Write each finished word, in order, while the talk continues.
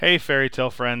Hey, fairy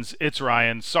tale friends, it's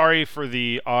Ryan. Sorry for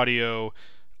the audio,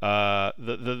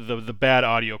 the bad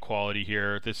audio quality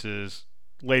here. This is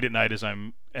late at night as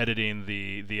I'm editing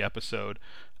the episode.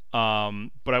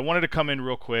 But I wanted to come in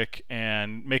real quick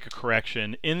and make a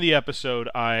correction. In the episode,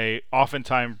 I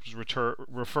oftentimes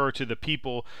refer to the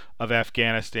people of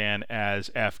Afghanistan as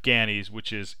Afghanis,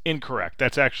 which is incorrect.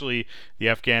 That's actually the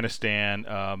Afghanistan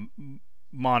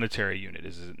monetary unit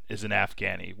is an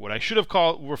Afghani. What I should have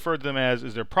referred to them as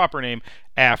is their proper name,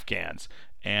 Afghans.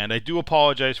 And I do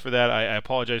apologize for that. I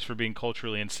apologize for being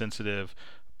culturally insensitive,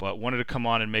 but wanted to come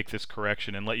on and make this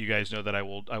correction and let you guys know that I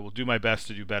will do my best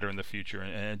to do better in the future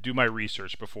and do my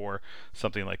research before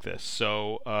something like this.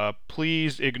 So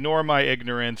please ignore my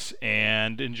ignorance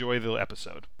and enjoy the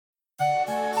episode.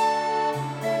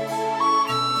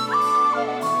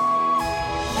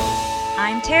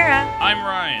 I'm Tara. I'm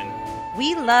Ryan.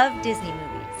 We love Disney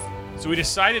movies. So we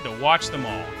decided to watch them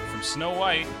all, from Snow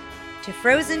White to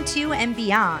Frozen 2 and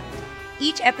beyond.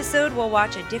 Each episode will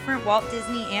watch a different Walt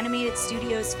Disney Animated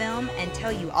Studios film and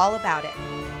tell you all about it.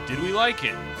 Did we like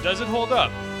it? Does it hold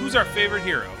up? Who's our favorite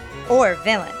hero? Or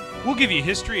villain. We'll give you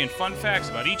history and fun facts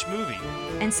about each movie.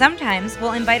 And sometimes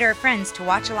we'll invite our friends to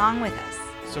watch along with us.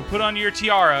 So put on your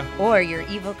tiara or your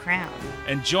evil crown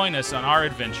and join us on our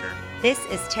adventure. This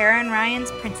is Tara and Ryan's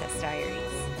Princess Diaries.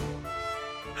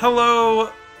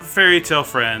 Hello, fairy tale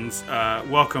friends.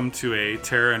 Welcome to a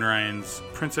Tara and Ryan's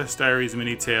Princess Diaries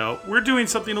mini tale. We're doing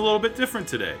something a little bit different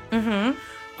today.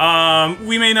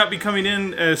 We may not be coming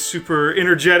in as super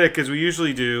energetic as we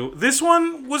usually do. This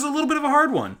one was a little bit of a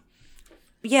hard one.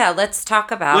 Yeah, let's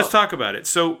talk about it.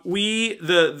 So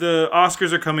the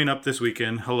Oscars are coming up this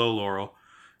weekend. Hello, Laurel.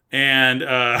 And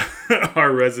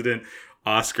our resident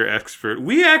Oscar expert.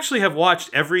 We actually have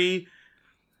watched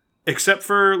except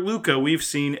for Luca, we've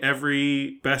seen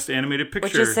every Best Animated Picture.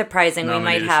 Which is surprising. We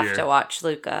might have to watch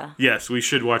Luca. Yes, we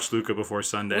should watch Luca before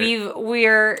Sunday.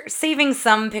 We're saving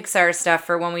some Pixar stuff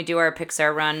for when we do our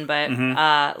Pixar run,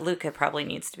 but Luca probably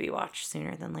needs to be watched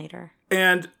sooner than later.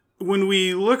 And when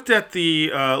we looked at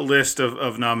the list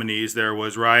of nominees, there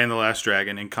was Raya and the Last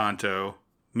Dragon, Encanto,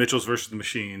 Mitchell's vs. the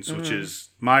Machines, which is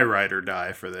my ride or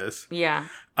die for this. Yeah.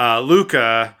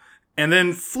 Luca, and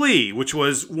then Flea, which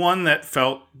was one that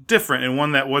felt different and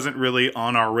one that wasn't really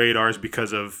on our radars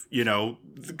because of,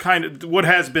 kind of what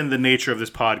has been the nature of this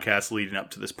podcast leading up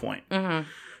to this point. Mm-hmm.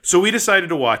 So we decided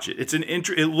to watch it.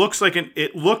 It looked like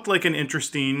an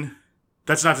interesting.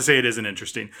 That's not to say it isn't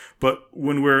interesting, but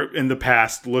when we're in the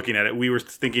past looking at it, we were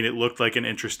thinking it looked like an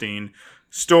interesting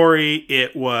story.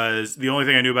 It was, the only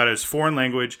thing I knew about it is foreign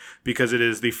language because it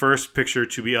is the first picture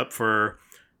to be up for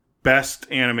Best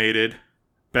Animated,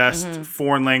 Best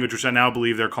Foreign Language, which I now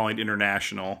believe they're calling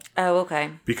international. Oh,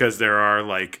 okay. Because there are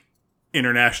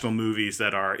international movies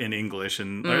that are in English,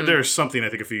 and there's something I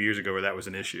think a few years ago where that was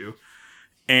an issue.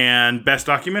 And Best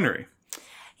Documentary.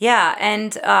 Yeah,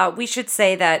 and we should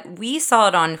say that we saw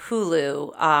it on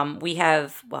Hulu.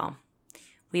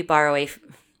 We borrow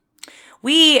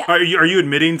Are you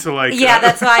admitting to Yeah,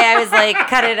 that's why I was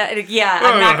cut it. Yeah,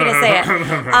 I'm not going to say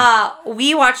it.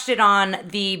 We watched it on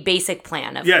the basic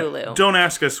plan of Hulu. Don't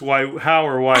ask us how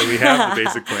or why we have the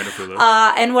basic plan of Hulu.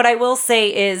 And what I will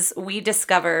say is we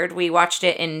watched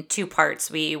it in two parts.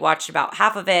 We watched about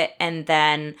half of it and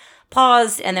then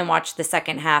paused and then watched the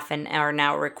second half and are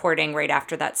now recording right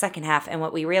after that second half. And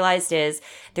what we realized is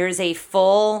there's a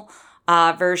full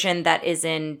version that is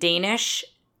in Danish,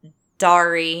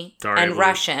 Dari and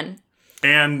Russian.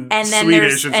 And then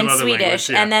Swedish and some other Swedish. language,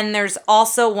 yeah. And then there's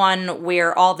also one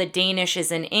where all the Danish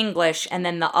is in English and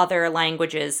then the other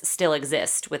languages still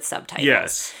exist with subtitles.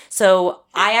 Yes. So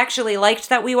I actually liked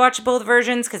that we watched both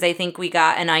versions because I think we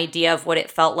got an idea of what it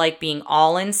felt like being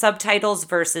all in subtitles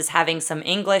versus having some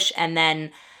English and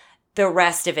then the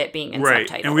rest of it being in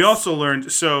subtitles. And we also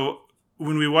learned, so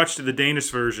when we watched the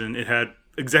Danish version, it had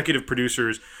executive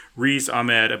producers Riz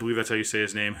Ahmed, I believe that's how you say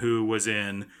his name, who was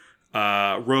in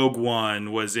Rogue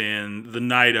One, was in The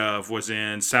Night Of, was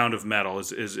in Sound of Metal,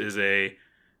 is a,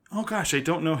 oh gosh, I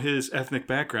don't know his ethnic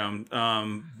background,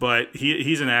 but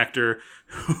he's an actor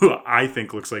who I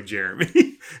think looks like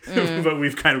Jeremy, but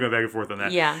we've kind of gone back and forth on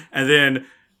that. Yeah. And then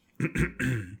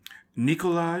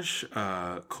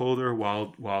Nicolaj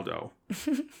Coulter-Waldau.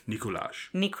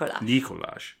 Nicolaj.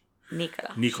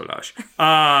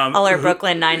 All our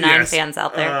Brooklyn Nine-Nine fans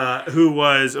out there. Who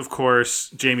was, of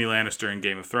course, Jaime Lannister in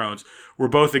Game of Thrones, were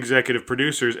both executive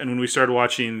producers. And when we started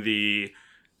watching the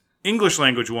English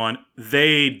language one,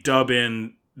 they dub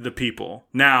in the people.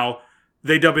 Now,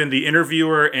 they dub in the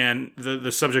interviewer and the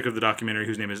subject of the documentary,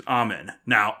 whose name is Amen.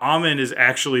 Now, Amen is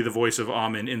actually the voice of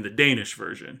Amen in the Danish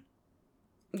version.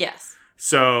 Yes.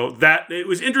 So that it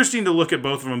was interesting to look at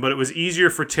both of them, but it was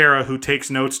easier for Tara, who takes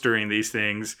notes during these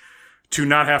things, to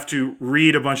not have to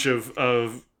read a bunch of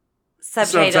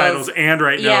subtitles and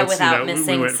write notes. Without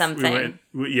missing something.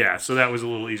 So that was a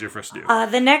little easier for us to do.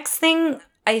 The next thing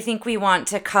I think we want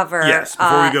to cover, yes,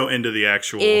 before we go into the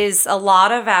actual, is a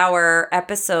lot of our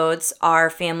episodes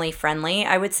are family friendly.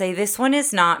 I would say this one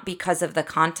is not because of the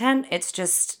content. It's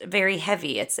just very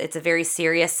heavy. It's a very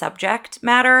serious subject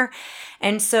matter.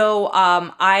 And so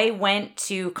I went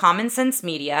to Common Sense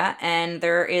Media, and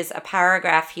there is a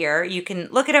paragraph here. You can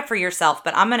look it up for yourself,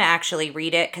 but I'm going to actually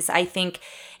read it because I think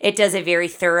it does a very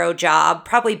thorough job,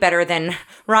 probably better than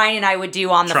Ryan and I would do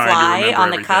on the fly,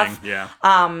 on the cuff. Yeah.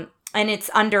 And it's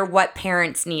under what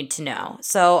parents need to know.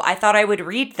 So I thought I would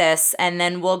read this, and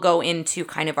then we'll go into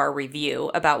kind of our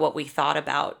review about what we thought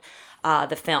about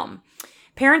the film.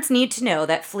 Parents need to know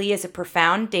that Flea is a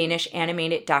profound Danish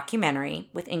animated documentary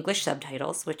with English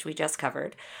subtitles, which we just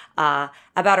covered,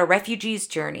 about a refugee's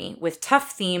journey with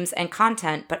tough themes and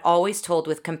content, but always told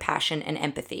with compassion and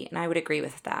empathy. And I would agree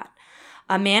with that.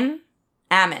 Amen.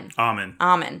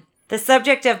 The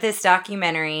subject of this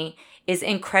documentary is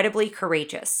incredibly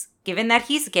courageous. Given that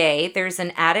he's gay, there's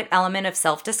an added element of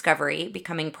self-discovery,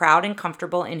 becoming proud and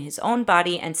comfortable in his own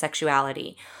body and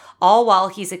sexuality, all while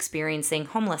he's experiencing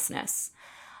homelessness.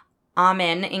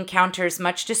 Amin encounters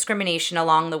much discrimination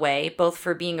along the way, both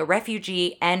for being a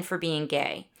refugee and for being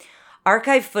gay.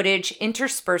 Archive footage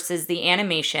intersperses the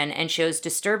animation and shows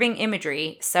disturbing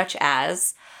imagery such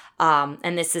as,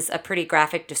 and this is a pretty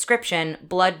graphic description,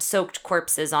 blood-soaked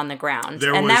corpses on the ground.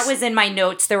 That was in my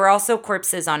notes. There were also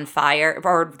corpses on fire,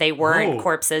 or they weren't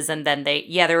corpses, and then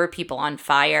there were people on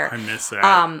fire. I missed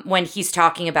that. When he's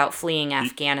talking about fleeing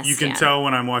Afghanistan. You can tell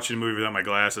when I'm watching a movie without my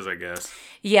glasses, I guess.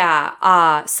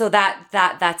 Yeah, so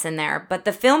that's in there. But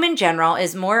the film in general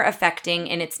is more affecting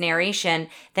in its narration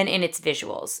than in its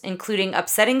visuals, including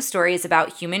upsetting stories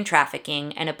about human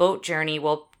trafficking and a boat journey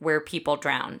where people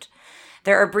drowned.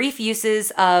 There are brief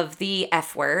uses of the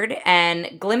F word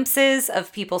and glimpses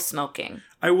of people smoking.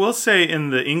 I will say in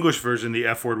the English version, the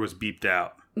F word was beeped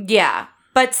out. Yeah,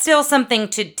 but still something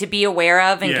to be aware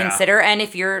of and consider. And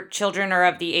if your children are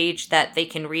of the age that they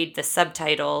can read the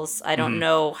subtitles, I don't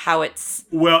know how it's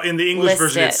Well, in the English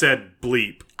version, it said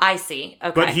bleep. I see.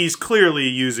 Okay. But he's clearly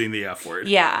using the F word.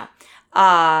 Yeah.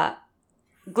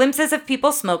 Glimpses of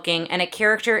people smoking, and a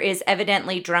character is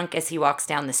evidently drunk as he walks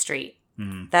down the street.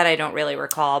 That I don't really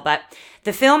recall, but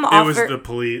the film offers... It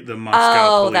was the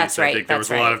Moscow police. That's right. I think there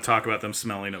was a lot of talk about them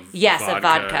smelling of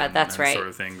vodka. That's right. Sort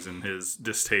of things, and his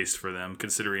distaste for them,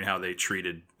 considering how they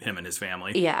treated him and his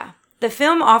family. Yeah. The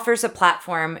film offers a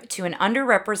platform to an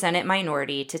underrepresented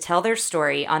minority to tell their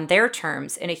story on their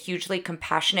terms in a hugely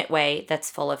compassionate way that's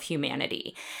full of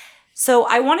humanity. So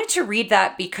I wanted to read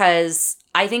that because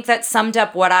I think that summed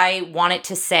up what I wanted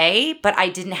to say, but I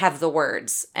didn't have the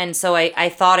words. And so I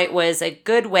thought it was a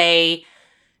good way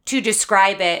to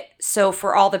describe it. So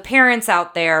for all the parents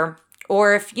out there,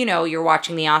 or if, you're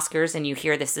watching the Oscars and you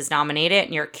hear this is nominated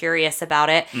and you're curious about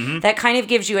it, that kind of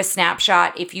gives you a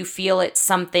snapshot if you feel it's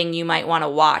something you might want to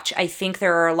watch. I think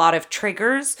there are a lot of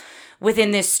triggers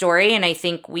within this story, and I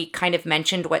think we kind of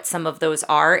mentioned what some of those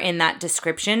are in that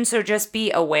description. So just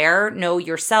be aware, know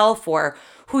yourself or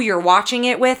who you're watching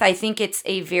it with. I think it's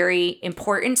a very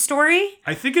important story.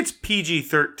 I think it's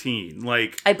PG-13.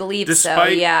 I believe despite,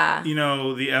 so, yeah.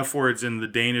 The F words in the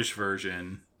Danish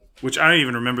version, which I don't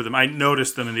even remember them. I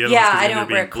noticed them in the other ones. Yeah, I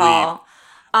don't recall.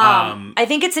 I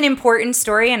think it's an important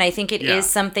story, and I think it is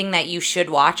something that you should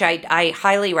watch. I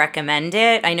highly recommend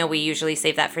it. I know we usually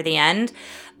save that for the end,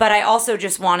 but I also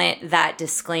just wanted that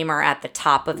disclaimer at the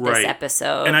top of this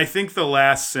episode. And I think the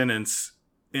last sentence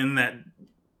in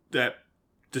that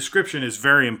description is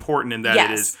very important in that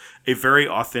it is a very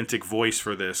authentic voice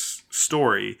for this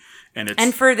story, and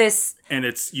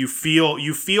it's you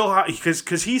feel how,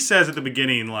 because he says at the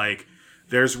beginning,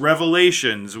 there's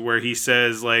revelations where he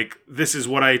says, this is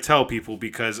what I tell people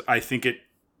because I think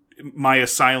my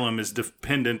asylum is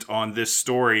dependent on this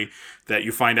story that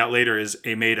you find out later is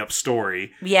a made-up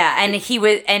story. Yeah, and he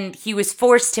was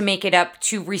forced to make it up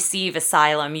to receive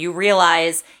asylum. You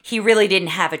realize he really didn't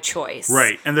have a choice,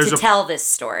 right? And there's tell this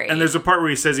story. And there's a part where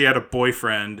he says he had a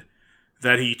boyfriend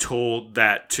that he told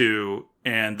that to,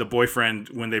 and the boyfriend,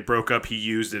 when they broke up, he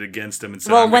used it against him and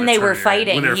said, when they were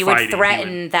fighting, he would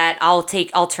threaten that I'll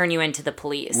turn you into the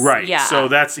police. Right. Yeah. So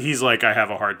he's like, I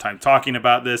have a hard time talking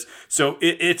about this. So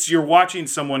you're watching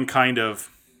someone kind of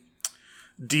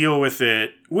deal with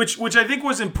it, which I think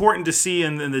was important to see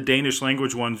in the Danish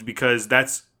language ones, because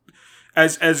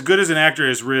as good as an actor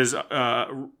as Riz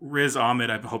Ahmed,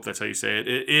 I hope that's how you say it,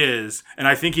 is, and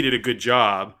I think he did a good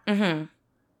job. Mm-hmm.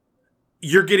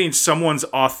 You're getting someone's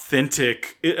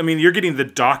authentic. I mean, you're getting the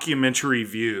documentary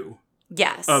view.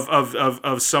 Yes.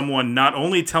 Of someone not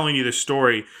only telling you the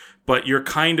story, but you're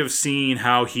kind of seeing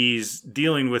how he's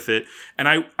dealing with it. And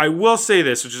I will say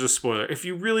this, which is a spoiler. If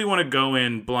you really want to go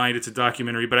in blind, it's a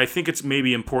documentary, but I think it's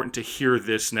maybe important to hear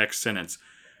this next sentence.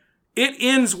 It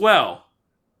ends well.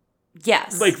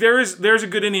 Yes. Like there's a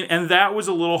good ending, and that was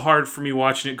a little hard for me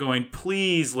watching it going,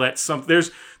 please let some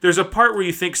there's a part where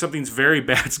you think something's very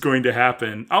bad's going to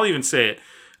happen. I'll even say it.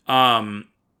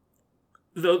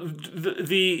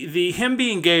 The him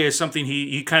being gay is something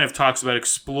he kind of talks about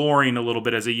exploring a little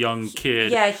bit as a young kid.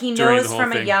 Yeah, he knows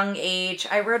from a young age.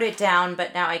 I wrote it down,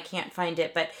 but now I can't find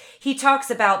it. But he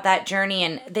talks about that journey,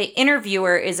 and the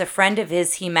interviewer is a friend of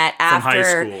his he met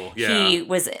after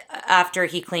after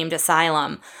he claimed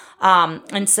asylum.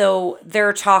 And so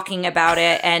they're talking about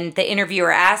it, and the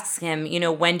interviewer asks him,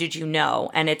 when did you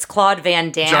know? And it's Claude Van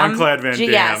Damme. Jean-Claude Van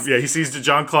Damme. Yes. Yeah, he sees the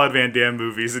Jean-Claude Van Damme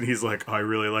movies, and he's like, oh, I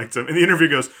really liked him. And the interview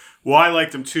goes, well, I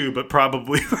liked him too, but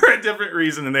probably for a different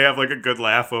reason. And they have like a good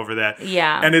laugh over that.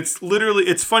 Yeah. And it's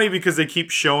funny because they keep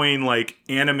showing like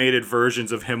animated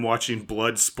versions of him watching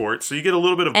Bloodsport. So you get a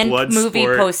little bit of Bloodsport. And movie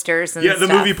posters and stuff. Yeah,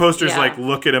 the movie posters like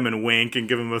look at him and wink and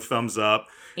give him a thumbs up.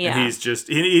 Yeah. And he's just,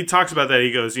 he talks about that.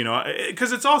 He goes,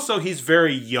 because it's also, he's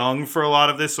very young for a lot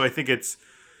of this. So I think it's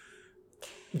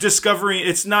discovering,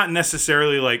 it's not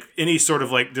necessarily like any sort of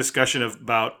like discussion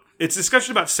about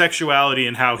sexuality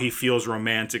and how he feels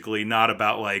romantically, not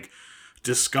about like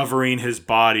discovering his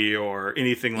body or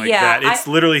anything like that. It's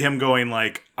literally him going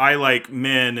like, I like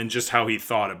men, and just how he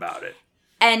thought about it.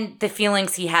 And the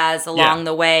feelings he has along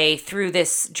the way through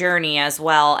this journey as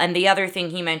well. And the other thing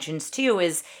he mentions too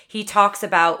is he talks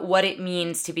about what it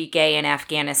means to be gay in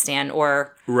Afghanistan,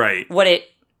 or the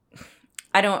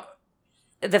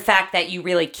fact that you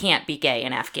really can't be gay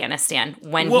in Afghanistan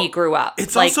when he grew up.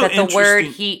 It's like also that the word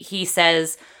he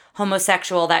says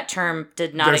homosexual, that term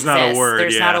did not exist. Not a word.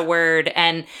 There's not a word.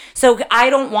 And so I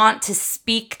don't want to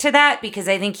speak to that because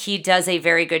I think he does a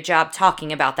very good job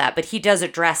talking about that, but he does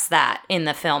address that in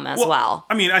the film as well.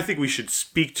 I mean, I think we should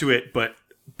speak to it, but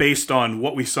based on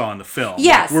what we saw in the film.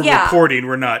 Yes, we're reporting,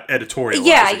 we're not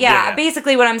editorializing. Yeah.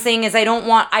 Basically what I'm saying is I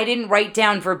didn't write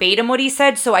down verbatim what he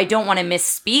said, so I don't want to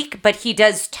misspeak, but he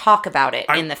does talk about it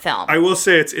in the film. I will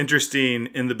say it's interesting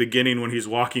in the beginning when he's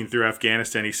walking through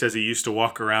Afghanistan, he says he used to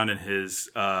walk around in his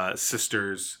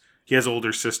sisters. He has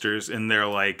older sisters in their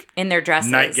their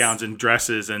dresses. Nightgowns and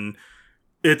dresses, and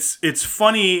it's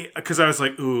funny because I was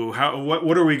like, ooh,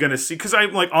 what are we going to see? Because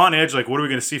I'm like on edge, like what are we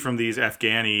going to see from these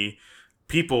Afghani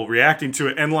people reacting to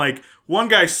it? And like one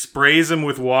guy sprays him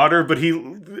with water, but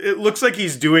it looks like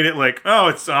he's doing it like, oh,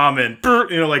 it's Amin,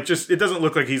 like just, it doesn't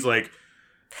look like he's like.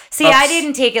 See, I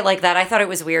didn't take it like that. I thought it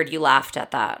was weird you laughed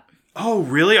at that. Oh,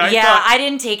 really? I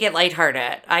didn't take it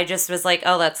lighthearted. I just was like,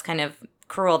 oh, that's kind of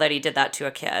cruel that he did that to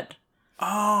a kid.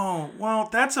 Oh, well,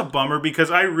 that's a bummer because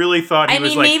I really thought he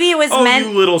was like, maybe it was meant,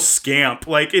 you little scamp.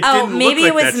 Like, it didn't look like that to me. Maybe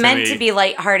it was meant to be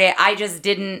lighthearted. I just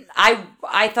didn't.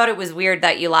 I thought it was weird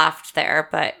that you laughed there,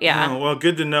 but yeah. Oh, well,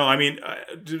 good to know. I mean,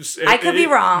 I could be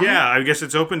wrong. Yeah, I guess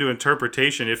it's open to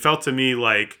interpretation. It felt to me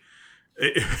like,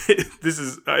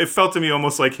 it felt to me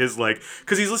almost like his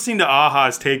because he's listening to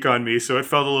Aha's Take on Me, so it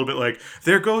felt a little bit like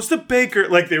there goes the baker,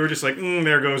 like they were just like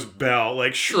there goes Belle,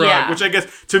 like shrug, which I guess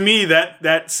to me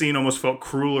that scene almost felt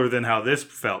crueler than how this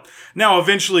felt. Now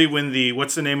eventually when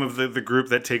what's the name of the group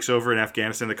that takes over in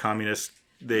Afghanistan, the communists,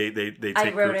 they take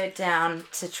I wrote it down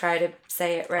to try to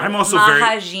say it right. I'm also the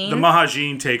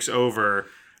Mahajin takes over.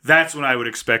 That's when I would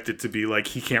expect it to be like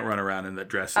he can't run around in that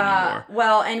dress anymore.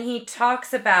 Well, and he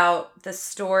talks about the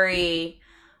story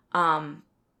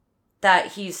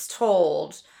that he's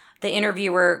told. The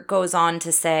interviewer goes on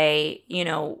to say,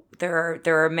 there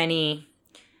are many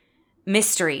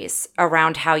mysteries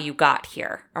around how you got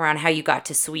here, around how you got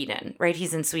to Sweden, right?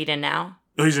 He's in Sweden now.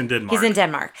 Oh, he's in Denmark. He's in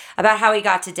Denmark. About how he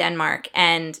got to Denmark.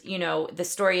 And, the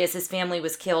story is his family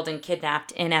was killed and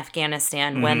kidnapped in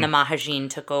Afghanistan when the Mahajin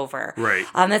took over. Right.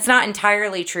 That's not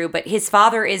entirely true, but his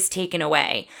father is taken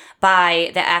away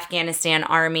by the Afghanistan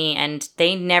army, and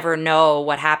they never know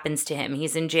what happens to him.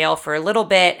 He's in jail for a little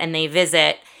bit, and they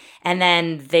visit, and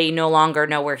then they no longer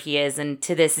know where he is. And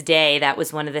to this day, that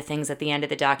was one of the things at the end of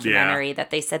the documentary that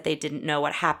they said they didn't know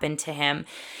what happened to him.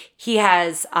 He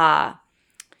has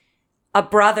a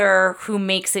brother who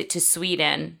makes it to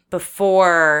Sweden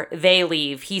before they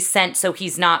leave. He's sent so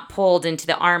he's not pulled into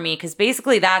the army, because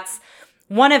basically that's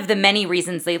one of the many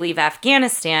reasons they leave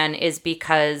Afghanistan is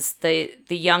because the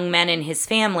young men in his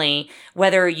family,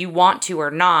 whether you want to or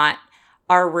not,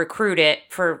 are recruited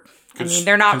for,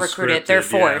 they're not recruited, they're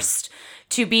forced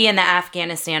to be in the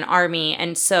Afghanistan army.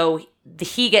 And so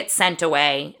he gets sent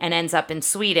away and ends up in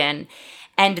Sweden.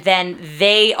 And then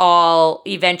they all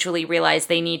eventually realize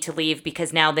they need to leave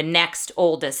because now the next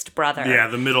oldest brother. Yeah,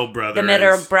 the middle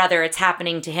brother. It's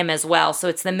happening to him as well. So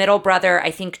it's the middle brother,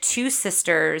 I think 2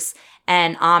 sisters,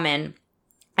 and Amin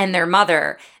and their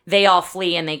mother. They all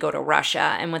flee and they go to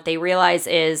Russia. And what they realize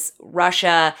is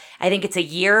Russia, I think it's a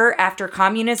year after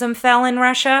communism fell in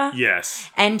Russia. Yes.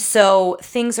 And so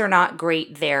things are not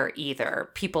great there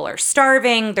either. People are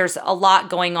starving. There's a lot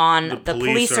going on. The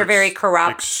police are very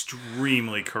corrupt.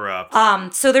 Extremely corrupt.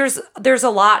 So there's a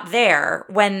lot there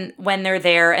when they're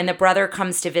there, and the brother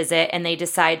comes to visit, and they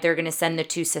decide they're going to send the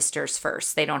 2 sisters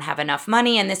first. They don't have enough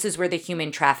money, and this is where the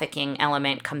human trafficking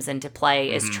element comes into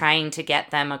play, is trying to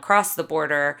get them across the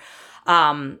border.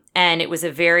 And it was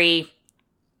a very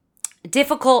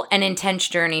difficult and intense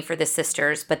journey for the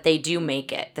sisters, but they do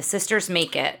make it. The sisters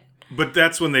make it. But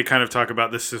that's when they kind of talk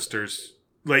about the sisters.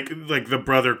 Like the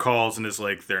brother calls and is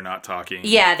like, they're not talking.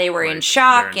 Yeah, they were in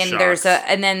shock,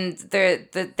 and then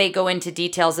they go into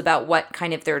details about what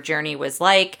kind of their journey was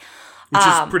like. Which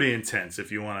is pretty intense.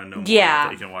 If you want to know more about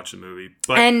that, you can watch the movie.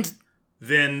 But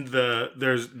then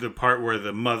there's the part where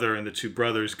the mother and the 2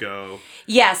 brothers go.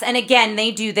 Yes, and again,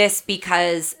 they do this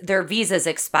because their visas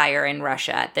expire in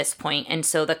Russia at this point, and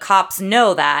so the cops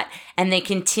know that, and they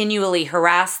continually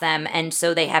harass them, and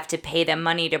so they have to pay them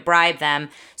money to bribe them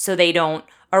so they don't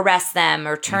arrest them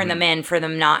or turn them in for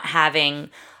them not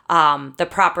having the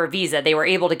proper visa. They were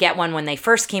able to get one when they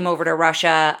first came over to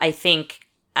Russia, I think,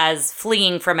 as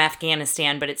fleeing from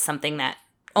Afghanistan, but it's something that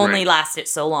only lasted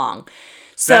so long.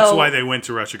 So, that's why they went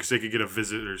to Russia, because they could get a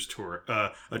visitor's tour,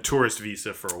 a tourist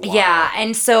visa for a while. Yeah,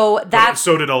 and so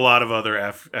so did a lot of other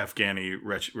Afghani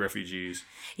refugees.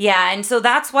 Yeah, and so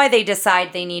that's why they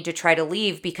decide they need to try to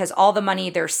leave, because all the money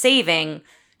they're saving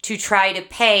to try to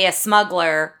pay a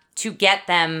smuggler to get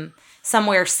them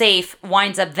somewhere safe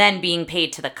winds up then being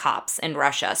paid to the cops in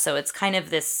Russia. So it's kind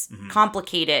of this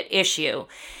complicated issue.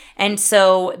 And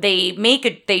so they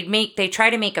try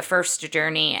to make a first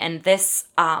journey, and this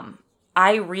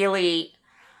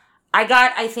I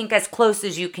got, I think, as close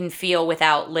as you can feel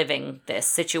without living this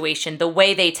situation, the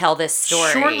way they tell this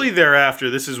story. Shortly thereafter,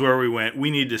 this is where we went,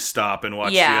 we need to stop and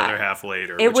watch the other half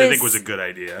later, which I think was a good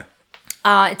idea.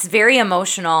 It's very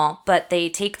emotional, but they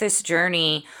take this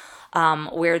journey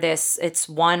where it's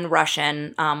one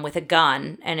Russian with a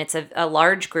gun, and it's a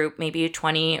large group, maybe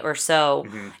 20 or so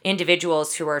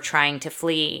individuals who are trying to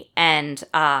flee, and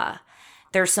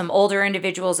there's some older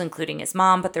individuals, including his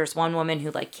mom, but there's one woman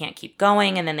who can't keep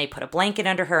going, and then they put a blanket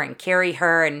under her and carry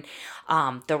her, and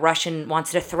the Russian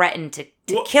wants to threaten to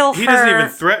kill her. He doesn't even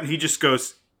threaten. He just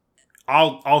goes,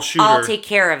 I'll shoot her. I'll take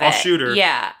care of it. I'll shoot her.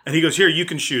 Yeah. And he goes, here, you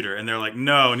can shoot her. And they're like,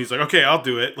 no. And he's like, okay, I'll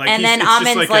do it. And then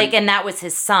Amin's and that was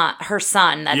her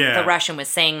son, that the Russian was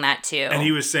saying that too. And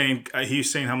he was saying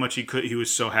how much he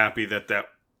was so happy that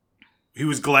he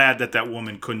was glad that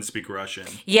woman couldn't speak Russian.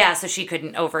 Yeah, so she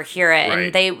couldn't overhear it.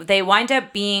 Right. And they wind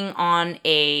up being on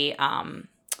a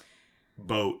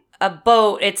boat. A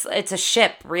boat. It's a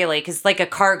ship, really, because a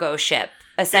cargo ship,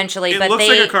 essentially. It looks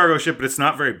like a cargo ship, but it's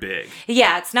not very big.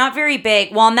 Yeah, it's not very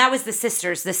big. Well, and that was the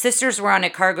sisters. The sisters were on a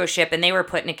cargo ship, and they were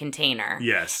put in a container.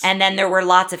 Yes. And then there were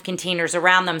lots of containers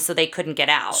around them, so they couldn't get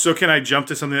out. So can I jump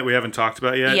to something that we haven't talked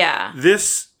about yet? Yeah.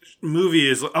 This movie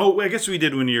is I guess we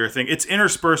did when you were a thing. It's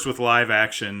interspersed with live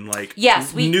action,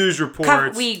 news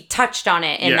reports. We touched on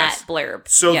it in that blurb.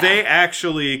 So they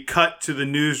actually cut to the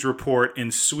news report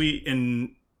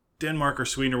in Denmark or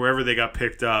Sweden or wherever they got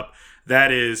picked up.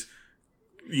 That is,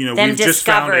 we've just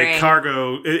found a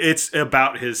cargo. It's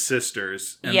about his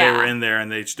sisters, and they were in there,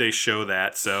 and they show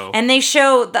that. So and they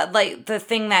show that the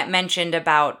thing that mentioned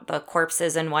about the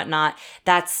corpses and whatnot.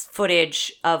 That's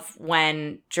footage of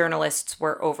when journalists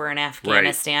were over in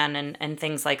Afghanistan and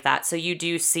things like that. So you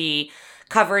do see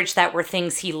coverage that were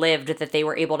things he lived that they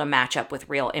were able to match up with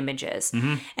real images.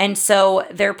 Mm-hmm. And so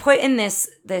they're put in this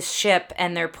ship,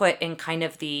 and they're put in kind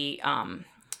of the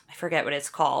I forget what it's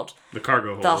called. The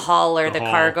cargo hold. The hull or the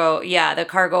cargo. Yeah, the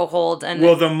cargo hold. And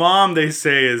the mom, they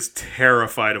say, is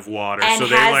terrified of water. And so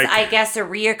has, I guess, a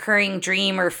reoccurring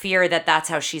dream or fear that's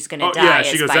how she's going to die. Yeah,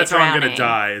 she goes, that's drowning. How I'm going to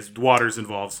die, is water's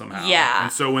involved somehow. Yeah.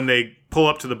 And so when they pull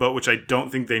up to the boat, which I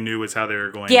don't think they knew was how they were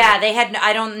going. Yeah, they had.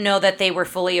 I don't know that they were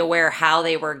fully aware how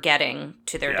they were getting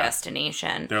to their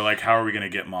destination. They're like, how are we going to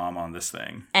get Mom on this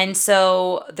thing? And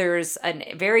so there's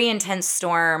a very intense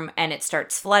storm, and it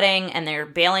starts flooding, and they're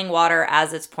bailing water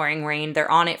as it's pouring rain. They're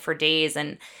on it for days,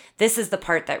 and this is the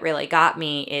part that really got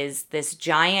me, is this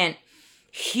giant,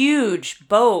 huge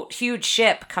boat, huge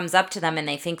ship comes up to them, and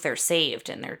they think they're saved,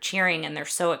 and they're cheering, and they're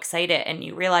so excited, and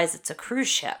you realize it's a cruise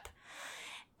ship.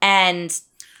 And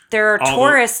there are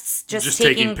tourists just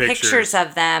taking pictures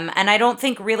of them, and I don't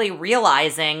think really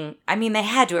realizing, I mean, they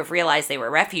had to have realized they were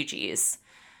refugees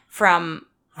from...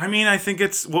 I mean, I think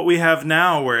it's what we have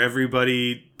now, where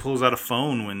everybody pulls out a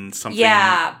phone when something...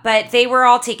 Yeah, but they were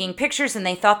all taking pictures, and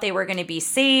they thought they were going to be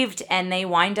saved, and they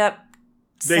wind up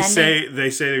They say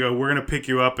they go, we're going to pick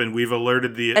you up, and we've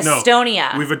alerted the...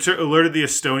 Estonia. No, we've alerted the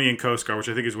Estonian Coast Guard, which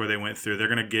I think is where they went through. They're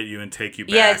going to get you and take you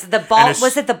back. Yeah, it's the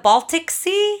was it the Baltic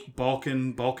Sea?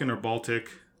 Balkan or Baltic?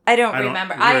 I don't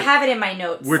remember. I have it in my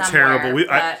notes. We're somewhere, terrible.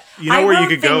 You know where you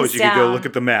could go is you could go look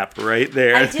at the map right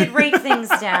there. I did write things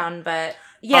down, but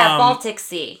yeah, Baltic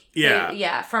Sea.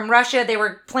 Yeah. From Russia, they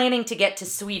were planning to get to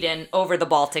Sweden over the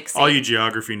Baltic Sea. All you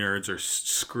geography nerds are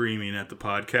screaming at the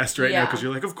podcast right now because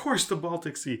you're like, of course, the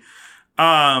Baltic Sea.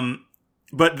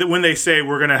 But when they say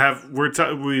we've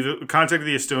contacted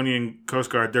the Estonian Coast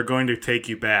Guard, they're going to take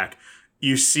you back.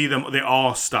 You see them; they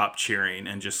all stop cheering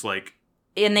and just like.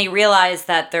 And they realize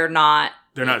that they're not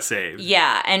saved.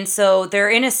 Yeah, and so they're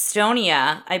in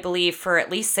Estonia, I believe, for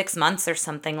at least 6 months or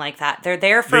something like that. They're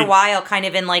there for a while, kind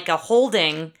of in like a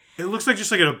holding. It looks like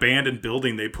just like an abandoned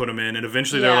building they put them in, and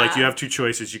eventually they're like, you have two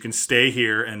choices. You can stay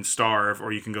here and starve,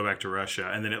 or you can go back to Russia.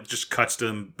 And then it just cuts to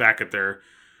them back at their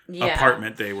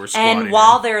apartment they were squatting And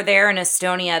while they're there in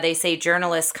Estonia, they say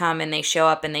journalists come and they show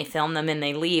up and they film them and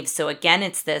they leave. So again,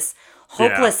 it's this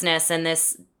hopelessness and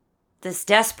this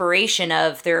desperation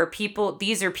of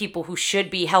these are people who should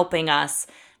be helping us,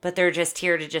 but they're just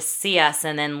here to just see us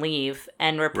and then leave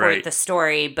and report the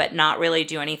story, but not really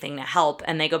do anything to help.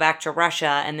 And they go back to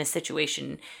Russia, and the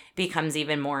situation becomes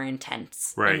even more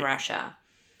intense in Russia.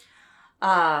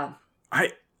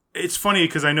 It's funny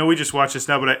because I know we just watched this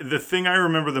now, but the thing I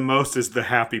remember the most is the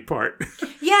happy part.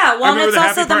 Yeah, well, and it's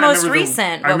also the most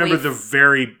recent. I remember the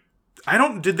very...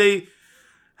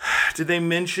 Did they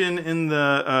mention in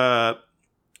the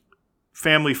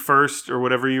Family First or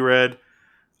whatever you read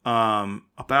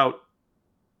about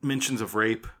mentions of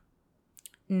rape?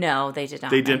 No, they did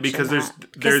not. They didn't because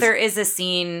there is a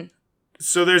scene.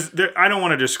 So I don't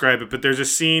want to describe it, but there's a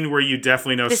scene where you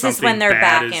definitely know this something is when they're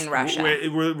bad back in Russia,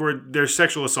 where their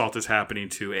sexual assault is happening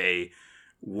to a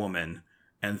woman,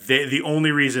 and the only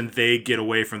reason they get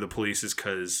away from the police is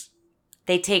because.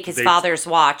 They take his father's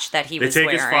watch that he was wearing.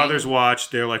 They take his father's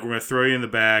watch. They're like, we're going to throw you in the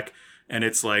back. And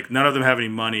it's like, none of them have any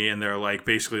money. And they're like,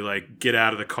 basically like, get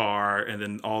out of the car. And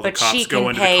then all the cops go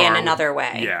into the car. But she can pay in another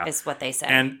way, is what they say.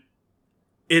 And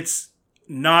it's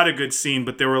not a good scene,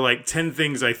 but there were like 10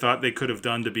 things I thought they could have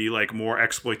done to be like more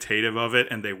exploitative of it,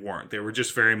 and they weren't. They were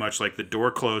just very much like the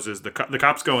door closes, the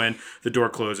cops go in, the door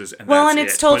closes, and and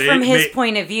it's told from his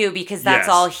point of view because that's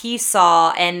all he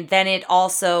saw, and then it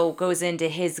also goes into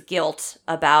his guilt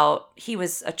about he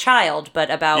was a child,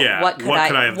 but about what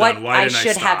I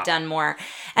should have done more.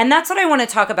 And that's what I want to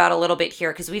talk about a little bit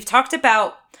here, because we've talked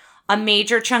about a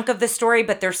major chunk of the story,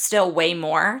 but there's still way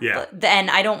more. Yeah.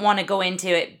 And I don't want to go into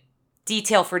it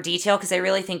detail for detail because I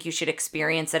really think you should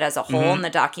experience it as a whole in the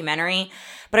documentary.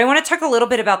 But I want to talk a little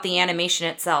bit about the animation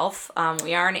itself.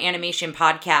 We are an animation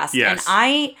podcast. Yes. And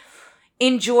I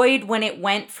enjoyed when it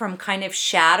went from kind of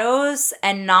shadows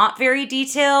and not very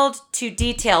detailed to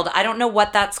detailed. I don't know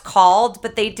what that's called,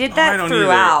 but they did that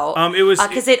throughout. It was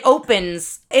because it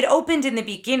opened in the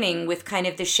beginning with kind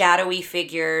of the shadowy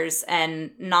figures and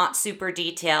not super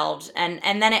detailed, and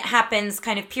then it happens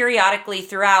kind of periodically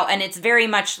throughout, and it's very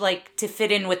much like to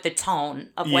fit in with the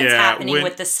tone of what's happening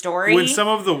with the story. When some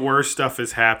of the worst stuff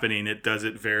is happening, it does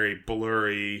it very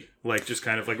blurry. Like, just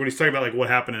kind of like when he's talking about like what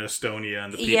happened in Estonia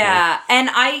and the people. Yeah,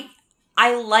 and I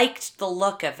liked the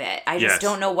look of it. I just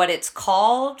don't know what it's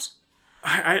called.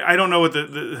 I don't know what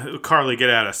the Carly, get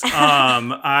at us. But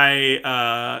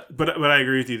I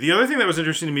agree with you. The other thing that was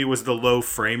interesting to me was the low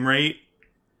frame rate.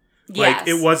 Yes. Like,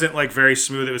 it wasn't like very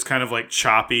smooth. It was kind of like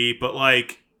choppy, but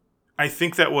like I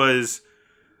think that was.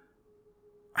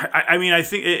 I mean, I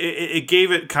think it gave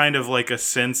it kind of like a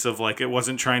sense of like it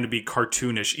wasn't trying to be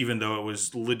cartoonish, even though it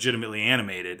was legitimately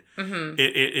animated. Mm-hmm.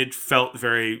 It felt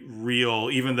very real,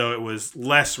 even though it was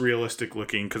less realistic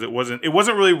looking because it wasn't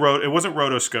really it wasn't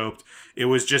rotoscoped. It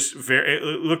was just it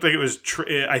looked like it was.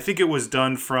 I think it was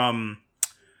done from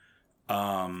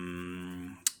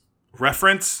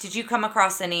reference. Did you come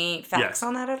across any facts Yes.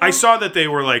 on that at all? I saw that they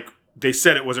were like, they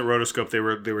said it wasn't rotoscope. They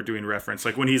were doing reference.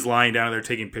 Like when he's lying down and they're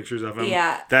taking pictures of him.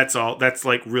 Yeah. That's all. That's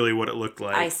like really what it looked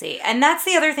like. I see. And that's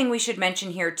the other thing we should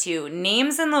mention here too.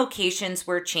 Names and locations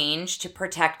were changed to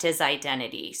protect his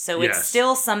identity. So it's Yes.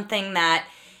 still something that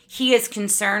he is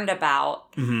concerned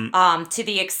about, to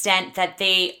the extent that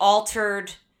they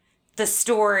altered the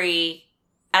story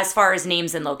as far as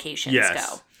names and locations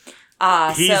Yes.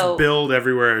 go. He's billed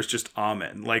everywhere as just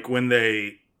Amen. Like when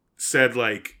they said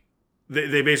like,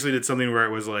 they basically did something where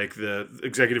it was like the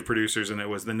executive producers and it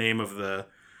was the name of the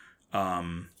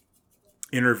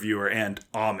interviewer and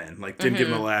Amen. Like didn't give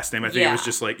him a last name. I think it was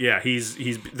just like, he's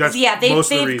that's they've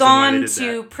most of the reason why gone they did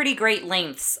to that. pretty great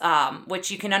lengths,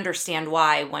 which you can understand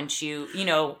why once you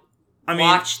I mean,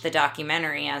 watch the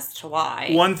documentary as to why.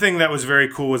 one thing that was very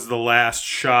cool was the last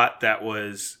shot that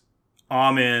was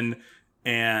Amen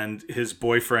and his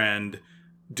boyfriend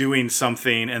doing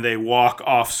something and they walk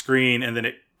off screen and then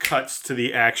it cuts to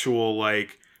the actual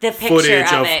like the picture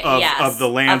footage of it, yes, of the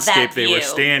landscape of that they were view.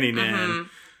 standing in.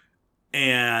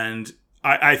 And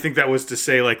I think that was to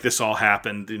say like this all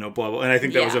happened, blah, blah. And I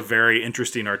think that was a very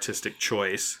interesting artistic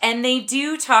choice. And they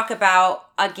do talk about,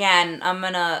 again,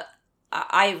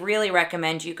 I really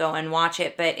recommend you go and watch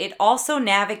it, but it also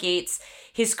navigates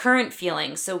his current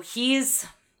feelings. So he's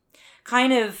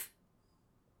kind of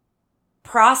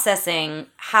processing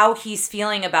how he's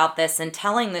feeling about this and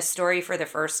telling this story for the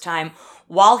first time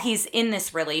while he's in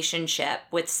this relationship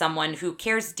with someone who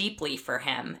cares deeply for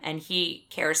him and he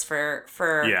cares for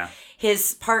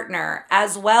his partner,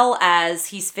 as well as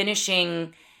he's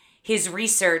finishing his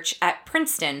research at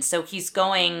Princeton. So he's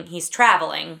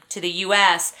traveling to the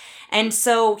US. And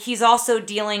so he's also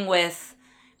dealing with,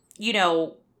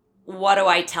 what do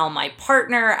I tell my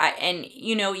partner?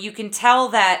 You can tell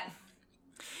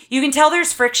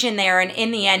there's friction there, and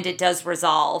in the end, it does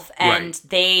resolve. And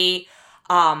they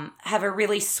have a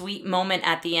really sweet moment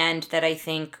at the end that I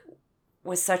think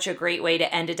was such a great way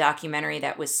to end a documentary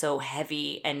that was so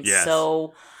heavy and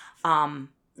so.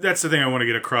 That's the thing I want to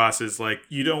get across is like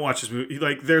you don't watch this movie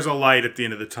like there's a light at the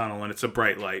end of the tunnel and it's a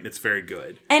bright light and it's very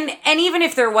good. And even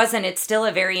if there wasn't, it's still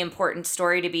a very important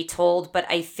story to be told. But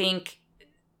I think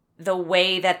the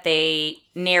way that they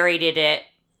narrated it,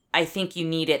 I think you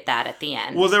needed that at the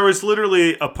end. Well, there was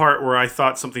literally a part where I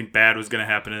thought something bad was going to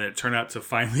happen, and it turned out to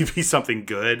finally be something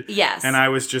good. Yes. And I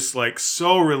was just like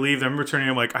so relieved. I remember turning,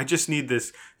 I'm like, I just need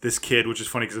this kid, which is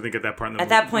funny because I think at that part in the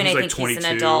movie, I think like he's 22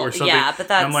 an adult. or something. Yeah, but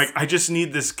that's. And I'm like, I just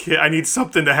need this kid. I need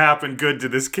something to happen good to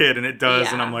this kid, and it does.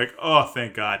 Yeah. And I'm like, oh,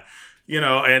 thank God.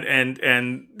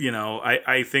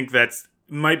 I think that's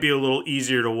might be a little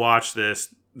easier to watch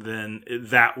this than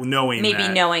that,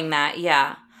 knowing that,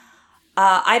 yeah.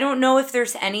 I don't know if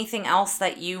there's anything else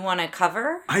that you want to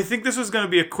cover. I think this was going to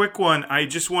be a quick one. I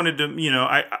just wanted to,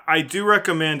 I do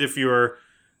recommend if you're,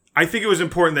 I think it was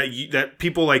important that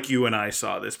people like you and I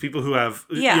saw this. People who have,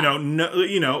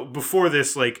 before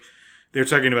this, like they're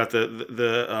talking about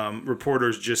the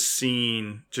reporters just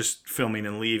filming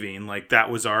and leaving. Like that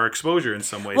was our exposure in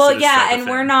some ways. Well, to this type of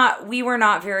and thing. we were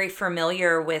not very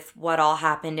familiar with what all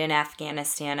happened in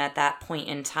Afghanistan at that point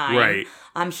in time. Right.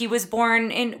 Was he born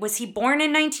in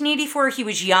 1984? He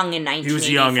was young in 1984. He was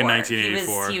young in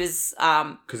 1984. He was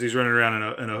because he's running around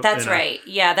in a That's right.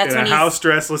 Yeah, that's in when a he's house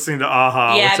dress listening to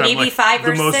Aha. Yeah, which maybe I'm like, 5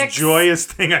 or 6. The most joyous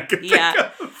thing I could think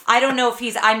of. I don't know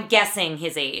if I'm guessing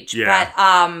his age. Yeah.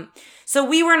 But so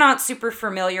we were not super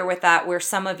familiar with that, where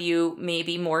some of you may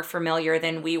be more familiar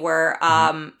than we were.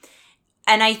 And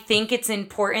I think it's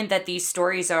important that these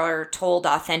stories are told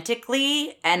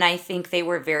authentically, and I think they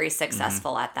were very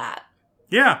successful at that.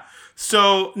 Yeah.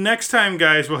 So next time,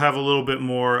 guys, we'll have a little bit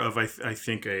more of, I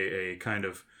think, a kind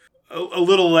of a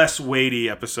little less weighty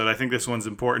episode. I think this one's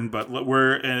important, but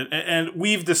and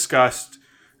we've discussed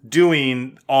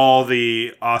doing all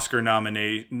the Oscar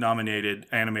nominated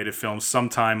animated films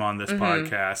sometime on this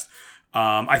podcast.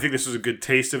 I think this was a good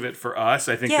taste of it for us.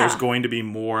 I think there's going to be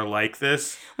more like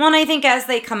this. Well, and I think as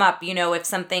they come up, if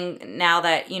something, now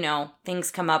that,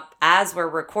 things come up as we're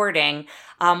recording,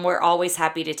 we're always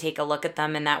happy to take a look at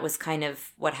them. And that was kind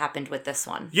of what happened with this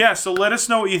one. Yeah. So let us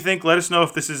know what you think. Let us know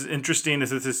if this is interesting. If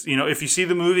this is, if you see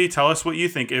the movie, tell us what you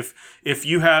think. If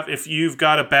you've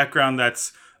got a background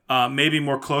that's maybe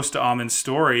more close to Amen's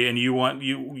story and you want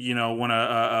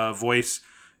to voice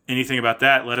anything about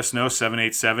that, let us know.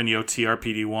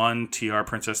 787-YO-TRPD1, TR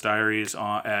Princess Diaries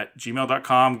at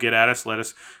gmail.com. Get at us. Let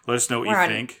us know what you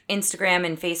think. Instagram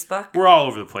and Facebook. We're all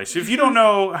over the place. If you don't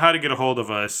know how to get a hold of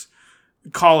us,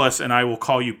 call us and I will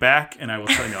call you back and I will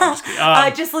tell you. No, I'm just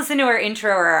kidding. Just listen to our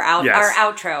intro or our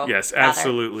outro. Yes, rather.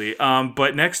 absolutely.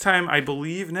 But next time, I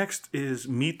believe next is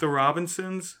Meet the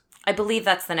Robinsons. I believe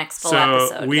that's the next full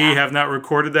episode. So we have not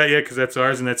recorded that yet because that's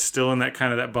ours, and that's still in that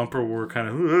kind of that bumper where we're kind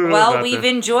of. Well, we've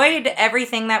enjoyed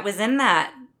everything that was in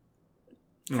that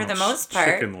for the most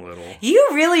part. Chicken Little. You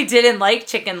really didn't like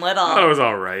Chicken Little. That was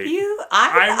all right.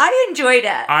 I enjoyed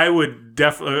it. I would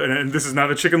definitely, and this is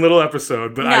not a Chicken Little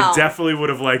episode, but I definitely would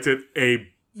have liked it a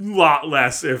lot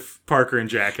less if Parker and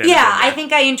Jack had. Yeah, I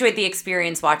think I enjoyed the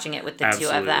experience watching it with the two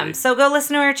of them. So go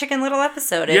listen to our Chicken Little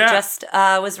episode. It just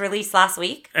was released last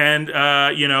week. And,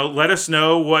 let us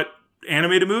know what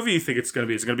animated movie you think it's going to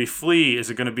be. Is it going to be Flea? Is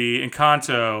it going to be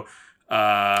Encanto?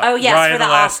 Raya for the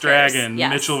Last Oscars. Dragon,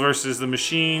 yes. Mitchell versus the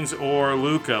Machines, or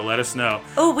Luca? Let us know.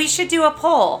 Oh, we should do a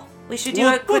poll. We should do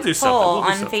a quick poll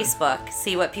on something. Facebook.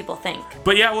 See what people think.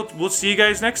 But yeah, we'll see you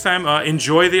guys next time.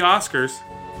 Enjoy the Oscars.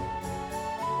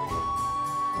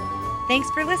 Thanks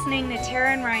for listening to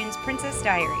Tara and Ryan's Princess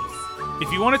Diaries.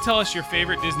 If you want to tell us your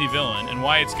favorite Disney villain and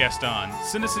why it's Gaston,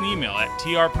 send us an email at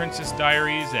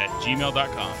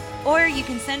trprincessdiaries@gmail.com. Or you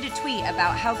can send a tweet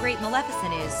about how great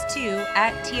Maleficent is to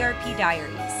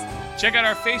 @TRPDiaries. Check out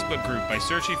our Facebook group by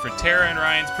searching for Tara and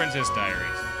Ryan's Princess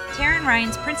Diaries. Tara and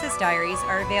Ryan's Princess Diaries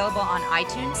are available on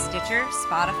iTunes, Stitcher,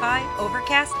 Spotify,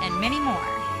 Overcast, and many more.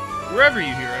 Wherever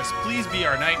you hear us, please be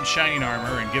our knight in shining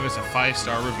armor and give us a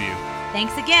 5-star review.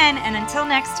 Thanks again, and until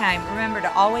next time, remember to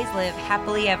always live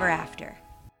happily ever after.